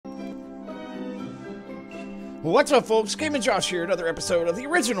What's up, folks? Game and Josh here, another episode of the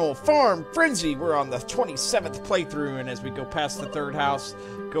original Farm Frenzy. We're on the 27th playthrough, and as we go past the third house,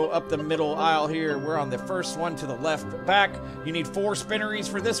 go up the middle aisle here, we're on the first one to the left back. You need 4 spinneries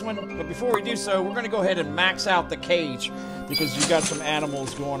for this one, but before we do so, we're going to go ahead and max out the cage, because you got some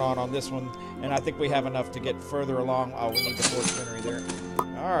animals going on this one, and I think we have enough to get further along. Oh, we need the 4th spinnery there.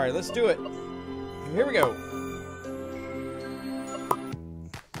 Alright, let's do it. Here we go.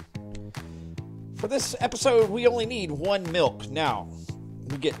 For this episode, we only need 1 milk. Now,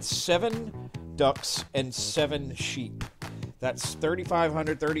 we get 7 ducks and 7 sheep. That's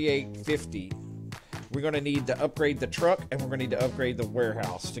 3,500, 3,850. We're going to need to upgrade the truck, and we're going to need to upgrade the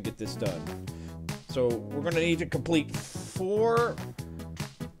warehouse to get this done. So, we're going to need to complete 4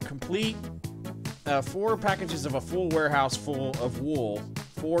 packages of a full warehouse full of wool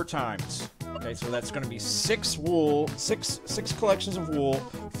 4 times. Okay, so that's going to be 6 collections of wool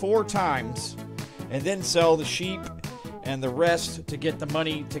 4 times. And then sell the sheep and the rest to get the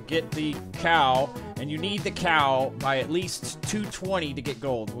money to get the cow. And you need the cow by at least 220 to get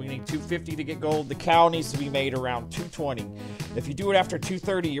gold. We need 250 to get gold. The cow needs to be made around 220. If you do it after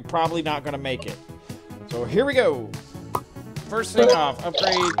 230, you're probably not going to make it. So here we go. First thing off,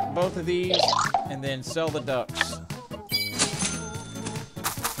 upgrade both of these and then sell the ducks.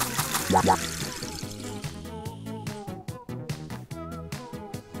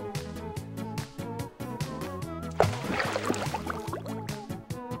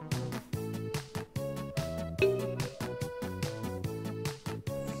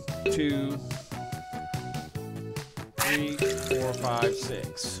 Two, 3, 4, 5,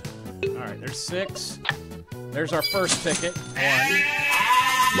 6. All right, there's 6. There's our first ticket. 1.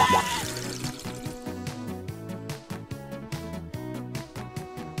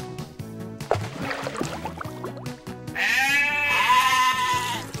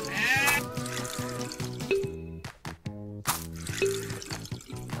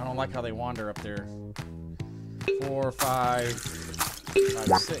 I don't like how they wander up there. 4, 5,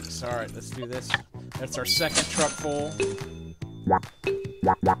 6. All right, let's do this. That's our second truck full.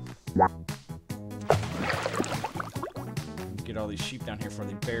 Get all these sheep down here before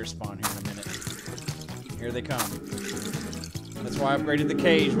they bear spawn here in a minute. Here they come. That's why I upgraded the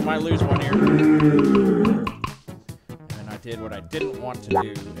cage. We might lose one here. And then I did what I didn't want to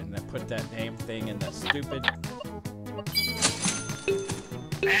do, and then put that damn thing in the stupid...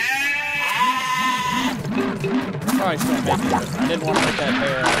 Probably still make it, but I didn't want to put that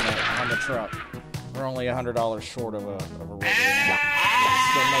bear on the truck. We're only $100 short of a regular.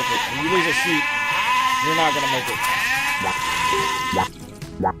 Still make it. When you lose a sheep, you're not going to make it.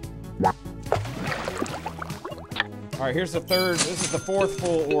 Alright, here's the third. This is the 4th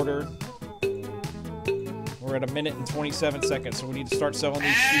full order. We're at 1 minute and 27 seconds, so we need to start selling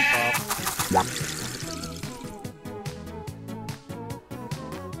these sheep off.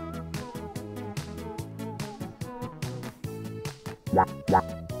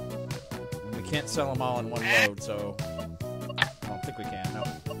 We can't sell them all in one load, so I don't think we can. No.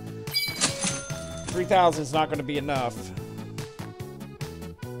 3,000 is not going to be enough.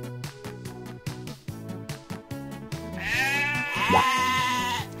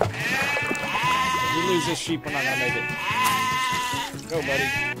 If we lose this sheep, we're not going to make it. Go, buddy.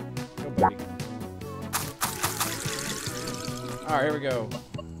 Go, buddy. Alright, here we go.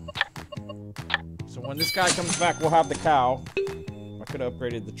 So when this guy comes back, we'll have the cow. I could have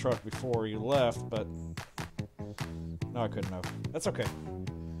upgraded the truck before you left, but no, I couldn't have. That's okay.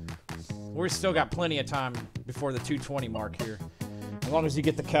 We've still got plenty of time before the 220 mark here. As long as you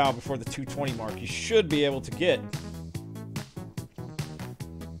get the cow before the 220 mark, you should be able to get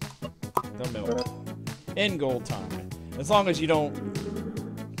the milk in gold time. As long as you don't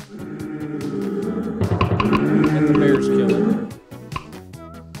let the bears kill it.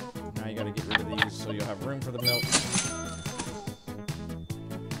 Now you got to get rid of these so you'll have room for the milk.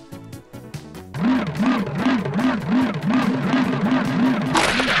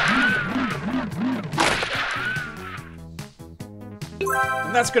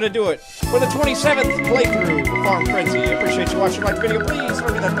 And that's going to do it for the 27th playthrough of Farm Frenzy. I appreciate you watching. Like the video, please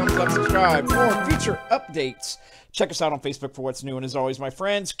give me that thumbs up, subscribe for future updates. Check us out on Facebook for what's new. And as always, my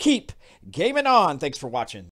friends, keep gaming on. Thanks for watching.